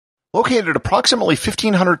Located approximately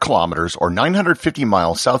 1,500 kilometers or 950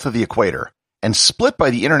 miles south of the equator, and split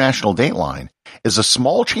by the international date line, is a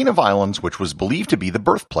small chain of islands which was believed to be the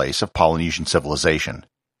birthplace of Polynesian civilization.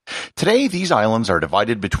 Today, these islands are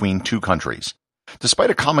divided between two countries. Despite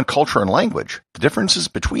a common culture and language, the differences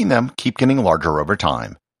between them keep getting larger over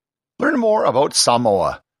time. Learn more about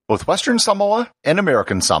Samoa, both Western Samoa and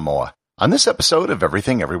American Samoa, on this episode of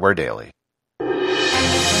Everything Everywhere Daily.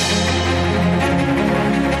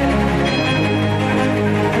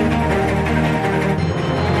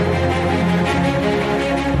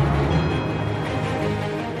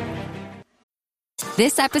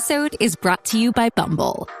 This episode is brought to you by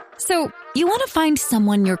Bumble. So, you want to find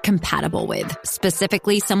someone you're compatible with,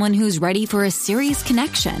 specifically someone who's ready for a serious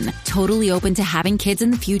connection, totally open to having kids in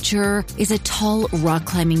the future, is a tall,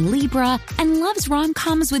 rock-climbing Libra, and loves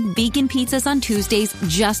rom-coms with vegan pizzas on Tuesdays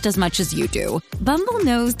just as much as you do. Bumble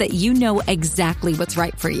knows that you know exactly what's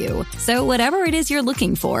right for you. So whatever it is you're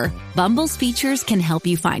looking for, Bumble's features can help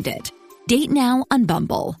you find it. Date now on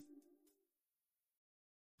Bumble.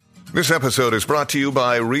 This episode is brought to you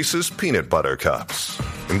by Reese's Peanut Butter Cups.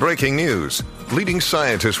 In breaking news, leading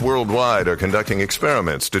scientists worldwide are conducting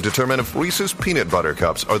experiments to determine if Reese's Peanut Butter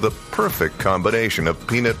Cups are the perfect combination of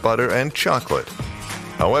peanut butter and chocolate.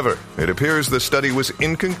 However, it appears the study was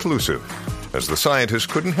inconclusive, as the scientists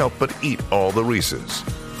couldn't help but eat all the Reese's.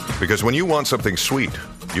 Because when you want something sweet,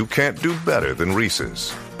 you can't do better than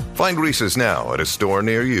Reese's. Find Reese's now at a store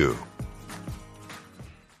near you.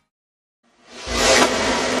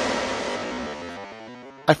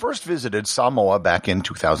 I first visited Samoa back in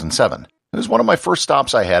 2007. It was one of my first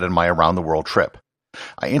stops I had in my around-the-world trip.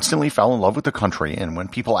 I instantly fell in love with the country, and when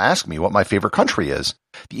people ask me what my favorite country is,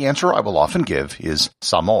 the answer I will often give is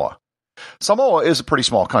Samoa. Samoa is a pretty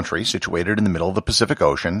small country situated in the middle of the Pacific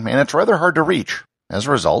Ocean, and it's rather hard to reach. As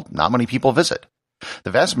a result, not many people visit.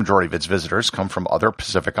 The vast majority of its visitors come from other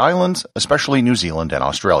Pacific islands, especially New Zealand and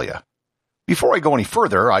Australia. Before I go any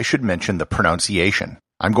further, I should mention the pronunciation.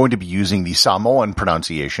 I'm going to be using the Samoan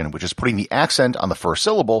pronunciation, which is putting the accent on the first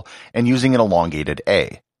syllable and using an elongated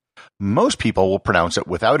A. Most people will pronounce it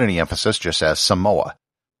without any emphasis, just as Samoa,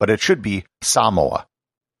 but it should be Samoa.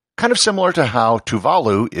 Kind of similar to how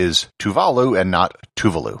Tuvalu is Tuvalu and not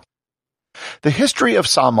Tuvalu. The history of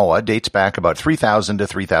Samoa dates back about 3,000 to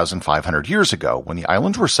 3,500 years ago, when the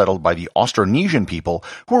islands were settled by the Austronesian people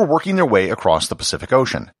who were working their way across the Pacific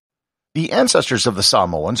Ocean. The ancestors of the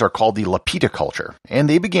Samoans are called the Lapita culture, and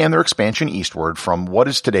they began their expansion eastward from what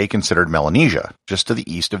is today considered Melanesia, just to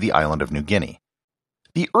the east of the island of New Guinea.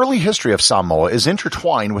 The early history of Samoa is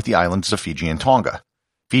intertwined with the islands of Fiji and Tonga.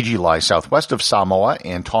 Fiji lies southwest of Samoa,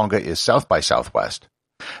 and Tonga is south by southwest.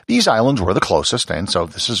 These islands were the closest, and so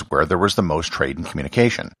this is where there was the most trade and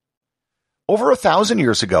communication. Over 1,000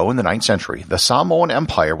 years ago, in the 9th century, the Samoan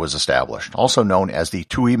Empire was established, also known as the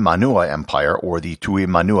Tui Manua Empire or the Tui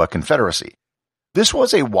Manua Confederacy. This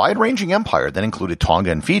was a wide-ranging empire that included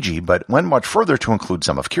Tonga and Fiji, but went much further to include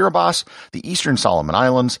some of Kiribati, the Eastern Solomon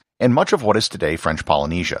Islands, and much of what is today French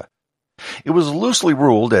Polynesia. It was loosely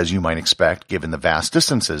ruled, as you might expect, given the vast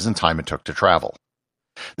distances and time it took to travel.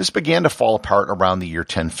 This began to fall apart around the year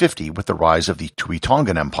 1050 with the rise of the Tui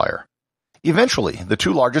Tongan Empire. Eventually, the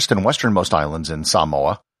two largest and westernmost islands in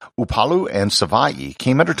Samoa, Upolu and Savaii,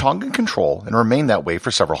 came under Tongan control and remained that way for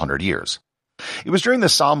several hundred years. It was during the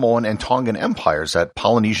Samoan and Tongan empires that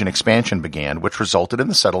Polynesian expansion began, which resulted in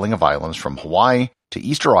the settling of islands from Hawaii to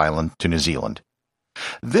Easter Island to New Zealand.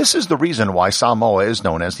 This is the reason why Samoa is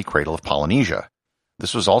known as the Cradle of Polynesia.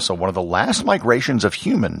 This was also one of the last migrations of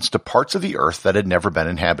humans to parts of the earth that had never been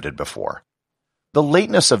inhabited before. The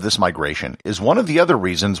lateness of this migration is one of the other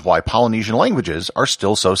reasons why Polynesian languages are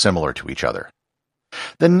still so similar to each other.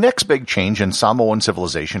 The next big change in Samoan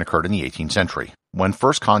civilization occurred in the 18th century, when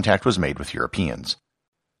first contact was made with Europeans.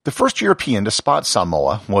 The first European to spot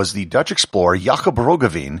Samoa was the Dutch explorer Jacob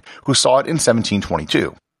Roggeveen, who saw it in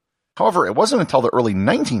 1722. However, it wasn't until the early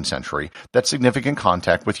 19th century that significant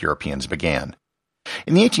contact with Europeans began.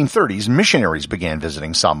 In the 1830s, missionaries began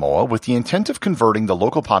visiting Samoa with the intent of converting the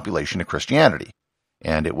local population to Christianity,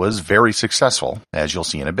 and it was very successful, as you'll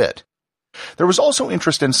see in a bit. There was also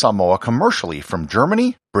interest in Samoa commercially from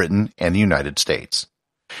Germany, Britain, and the United States.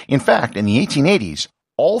 In fact, in the 1880s,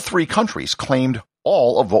 all three countries claimed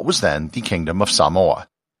all of what was then the Kingdom of Samoa.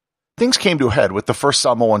 Things came to a head with the First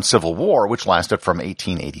Samoan Civil War, which lasted from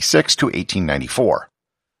 1886 to 1894.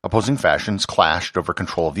 Opposing factions clashed over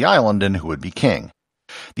control of the island and who would be king.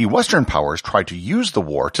 The Western powers tried to use the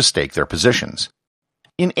war to stake their positions.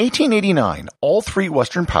 In 1889, all three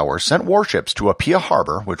Western powers sent warships to Apia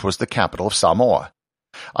Harbor, which was the capital of Samoa.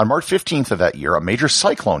 On March 15th of that year, a major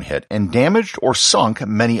cyclone hit and damaged or sunk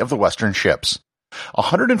many of the Western ships.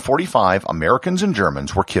 145 Americans and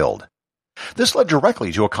Germans were killed. This led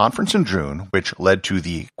directly to a conference in June, which led to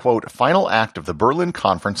the, quote, final act of the Berlin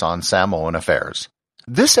Conference on Samoan Affairs.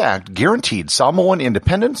 This act guaranteed Samoan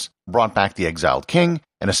independence, brought back the exiled king,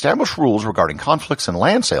 and established rules regarding conflicts and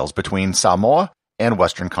land sales between Samoa and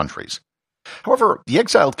Western countries. However, the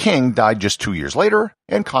exiled king died just 2 years later,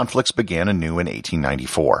 and conflicts began anew in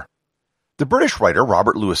 1894. The British writer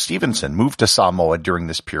Robert Louis Stevenson moved to Samoa during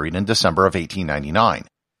this period in December of 1899.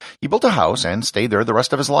 He built a house and stayed there the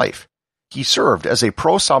rest of his life. He served as a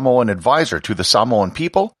pro-Samoan advisor to the Samoan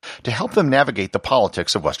people to help them navigate the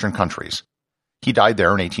politics of Western countries. He died there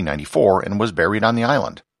in 1894 and was buried on the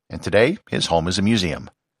island, and today his home is a museum.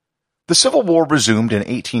 The Civil War resumed in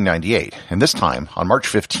 1898, and this time, on March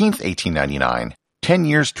 15, 1899, 10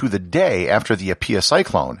 years to the day after the Apia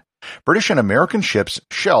cyclone, British and American ships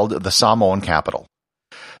shelled the Samoan capital.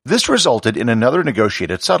 This resulted in another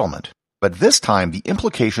negotiated settlement, but this time the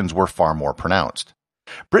implications were far more pronounced.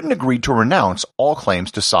 Britain agreed to renounce all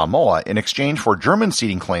claims to Samoa in exchange for German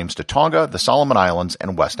ceding claims to Tonga, the Solomon Islands,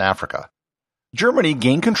 and West Africa. Germany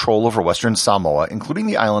gained control over Western Samoa, including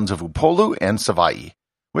the islands of Upolu and Savaii,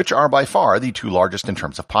 which are by far the two largest in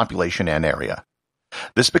terms of population and area.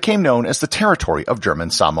 This became known as the territory of German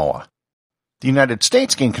Samoa. The United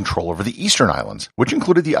States gained control over the eastern islands, which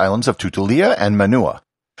included the islands of Tutuila and Manua.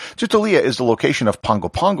 Tutuila is the location of Pongo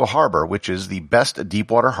Pongo Harbor, which is the best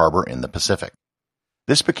deepwater harbor in the Pacific.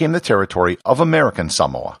 This became the territory of American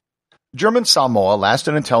Samoa. German Samoa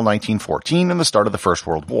lasted until 1914 and the start of the First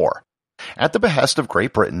World War. At the behest of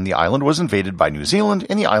Great Britain, the island was invaded by New Zealand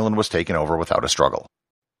and the island was taken over without a struggle.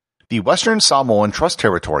 The Western Samoan Trust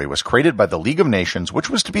Territory was created by the League of Nations, which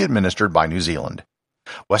was to be administered by New Zealand.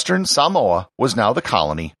 Western Samoa was now the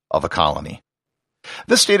colony of a colony.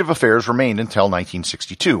 This state of affairs remained until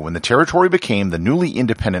 1962, when the territory became the newly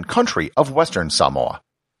independent country of Western Samoa.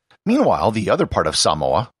 Meanwhile, the other part of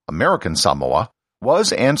Samoa, American Samoa,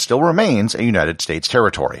 was and still remains a United States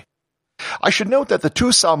territory. I should note that the two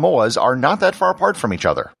Samoas are not that far apart from each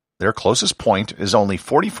other. Their closest point is only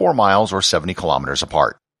 44 miles or 70 kilometers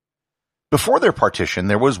apart. Before their partition,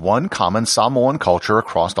 there was one common Samoan culture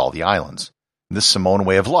across all the islands. This Samoan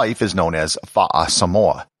way of life is known as Fa'a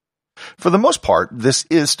Samoa. For the most part, this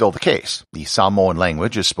is still the case. The Samoan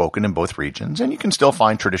language is spoken in both regions, and you can still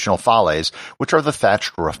find traditional fales, which are the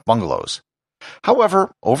thatched roof bungalows.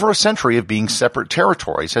 However, over a century of being separate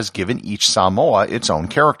territories has given each Samoa its own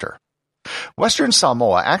character. Western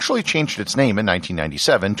Samoa actually changed its name in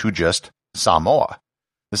 1997 to just Samoa.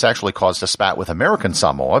 This actually caused a spat with American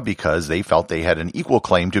Samoa because they felt they had an equal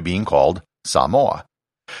claim to being called Samoa.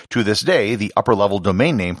 To this day, the upper-level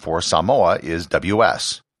domain name for Samoa is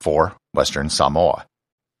WS, for Western Samoa.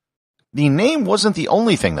 The name wasn't the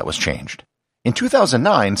only thing that was changed. In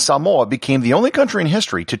 2009, Samoa became the only country in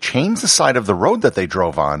history to change the side of the road that they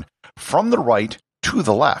drove on from the right to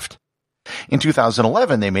the left. In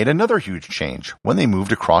 2011, they made another huge change when they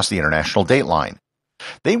moved across the international date line.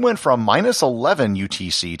 They went from -11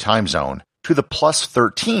 UTC time zone to the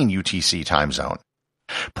 +13 UTC time zone.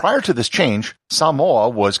 Prior to this change, Samoa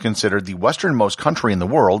was considered the westernmost country in the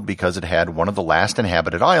world because it had one of the last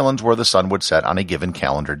inhabited islands where the sun would set on a given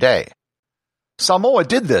calendar day. Samoa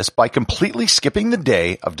did this by completely skipping the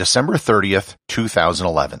day of December 30th,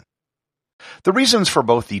 2011. The reasons for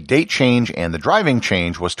both the date change and the driving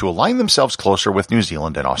change was to align themselves closer with New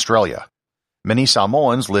Zealand and Australia. Many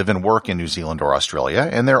Samoans live and work in New Zealand or Australia,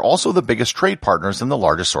 and they're also the biggest trade partners and the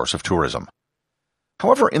largest source of tourism.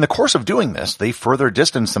 However, in the course of doing this, they further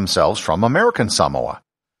distanced themselves from American Samoa.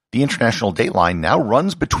 The international date line now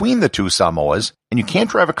runs between the two Samoas, and you can't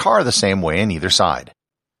drive a car the same way on either side.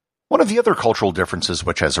 One of the other cultural differences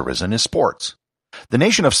which has arisen is sports. The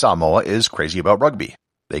nation of Samoa is crazy about rugby.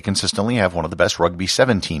 They consistently have one of the best rugby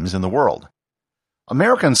 7 teams in the world.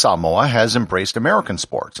 American Samoa has embraced American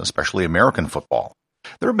sports, especially American football.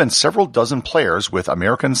 There have been several dozen players with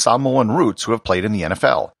American Samoan roots who have played in the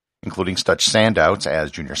NFL, including such standouts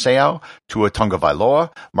as Junior Seau, Tua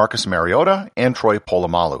Tagovailoa, Marcus Mariota, and Troy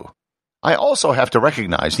Polamalu. I also have to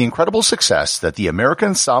recognize the incredible success that the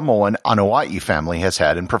American Samoan Anoa'i family has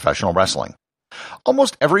had in professional wrestling.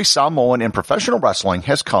 Almost every Samoan in professional wrestling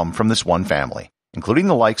has come from this one family, including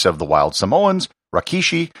the likes of the Wild Samoans,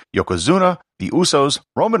 Rikishi, Yokozuna, the Usos,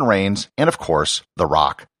 Roman Reigns, and of course, The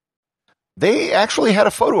Rock. They actually had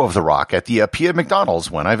a photo of The Rock at the Apia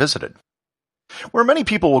McDonald's when I visited. Where many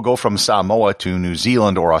people will go from Samoa to New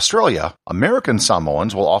Zealand or Australia, American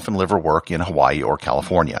Samoans will often live or work in Hawaii or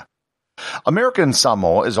California. American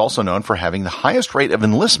Samoa is also known for having the highest rate of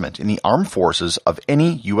enlistment in the armed forces of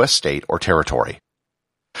any U.S. state or territory.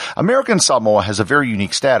 American Samoa has a very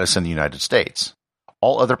unique status in the United States.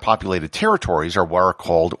 All other populated territories are what are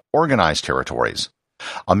called organized territories.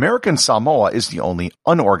 American Samoa is the only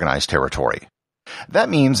unorganized territory. That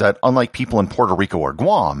means that unlike people in Puerto Rico or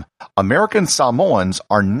Guam, American Samoans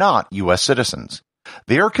are not U.S. citizens.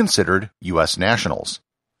 They are considered U.S. nationals.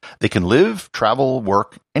 They can live, travel,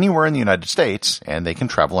 work anywhere in the United States, and they can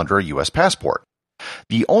travel under a U.S. passport.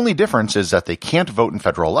 The only difference is that they can't vote in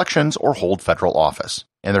federal elections or hold federal office,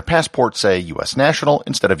 and their passports say U.S. national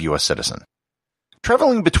instead of U.S. citizen.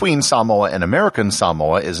 Traveling between Samoa and American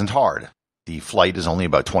Samoa isn't hard. The flight is only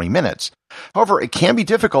about 20 minutes. However, it can be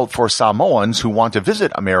difficult for Samoans who want to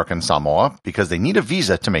visit American Samoa because they need a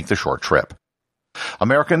visa to make the short trip.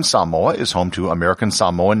 American Samoa is home to American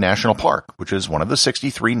Samoan National Park, which is one of the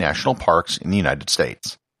 63 national parks in the United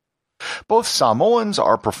States. Both Samoans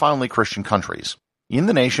are profoundly Christian countries. In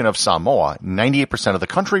the nation of Samoa, 98% of the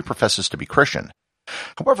country professes to be Christian.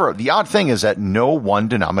 However, the odd thing is that no one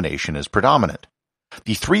denomination is predominant.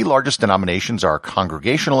 The three largest denominations are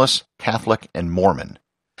Congregationalist, Catholic, and Mormon,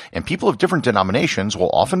 and people of different denominations will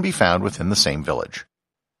often be found within the same village.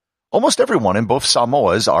 Almost everyone in both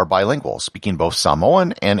Samoas are bilingual, speaking both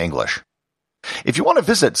Samoan and English. If you want to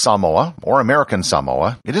visit Samoa or American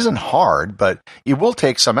Samoa, it isn't hard, but it will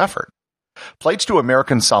take some effort. Flights to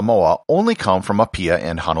American Samoa only come from Apia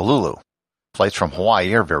and Honolulu. Flights from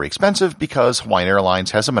Hawaii are very expensive because Hawaiian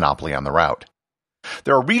Airlines has a monopoly on the route.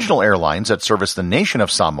 There are regional airlines that service the nation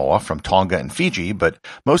of Samoa from Tonga and Fiji, but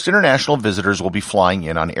most international visitors will be flying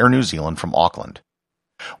in on Air New Zealand from Auckland.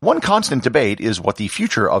 One constant debate is what the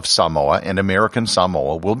future of Samoa and American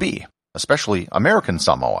Samoa will be, especially American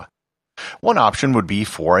Samoa. One option would be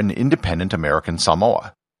for an independent American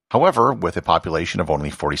Samoa. However, with a population of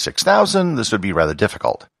only 46,000, this would be rather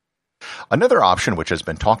difficult. Another option which has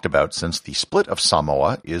been talked about since the split of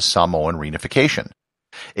Samoa is Samoan reunification.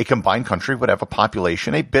 A combined country would have a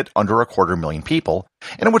population a bit under 250,000 people,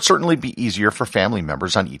 and it would certainly be easier for family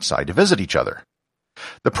members on each side to visit each other.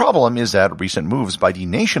 The problem is that recent moves by the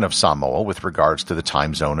nation of Samoa with regards to the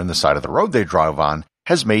time zone and the side of the road they drive on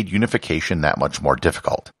has made unification that much more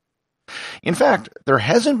difficult. In fact, there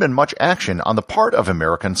hasn't been much action on the part of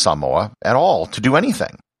American Samoa at all to do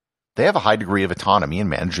anything. They have a high degree of autonomy in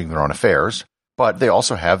managing their own affairs, but they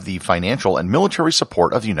also have the financial and military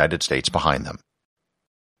support of the United States behind them.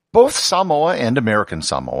 Both Samoa and American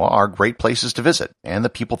Samoa are great places to visit, and the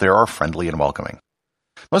people there are friendly and welcoming.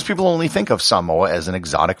 Most people only think of Samoa as an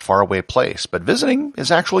exotic, faraway place, but visiting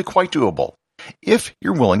is actually quite doable, if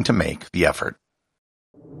you're willing to make the effort.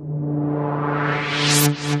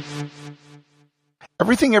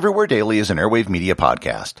 Everything Everywhere Daily is an Airwave Media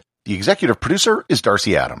podcast. The executive producer is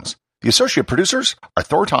Darcy Adams. The associate producers are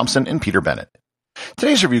Thor Thompson and Peter Bennett.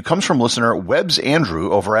 Today's review comes from listener Webbs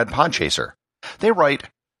Andrew over at Podchaser. They write,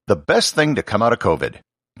 "The best thing to come out of COVID.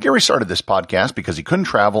 Gary started this podcast because he couldn't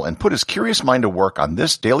travel and put his curious mind to work on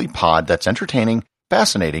this daily pod that's entertaining,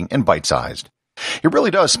 fascinating, and bite-sized. It really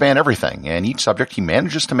does span everything, and each subject he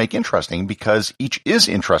manages to make interesting because each is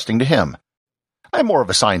interesting to him. I'm more of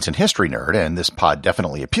a science and history nerd, and this pod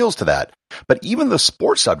definitely appeals to that, but even the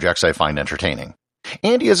sports subjects I find entertaining.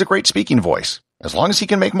 And he has a great speaking voice. As long as he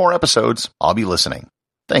can make more episodes, I'll be listening.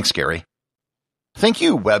 Thanks, Gary." Thank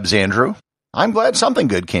you, Webbs Andrew. I'm glad something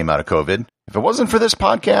good came out of COVID. If it wasn't for this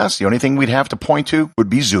podcast, the only thing we'd have to point to would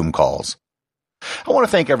be Zoom calls. I want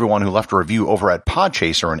to thank everyone who left a review over at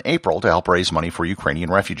Podchaser in April to help raise money for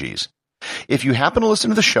Ukrainian refugees. If you happen to listen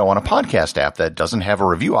to the show on a podcast app that doesn't have a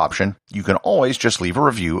review option, you can always just leave a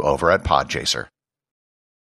review over at Podchaser.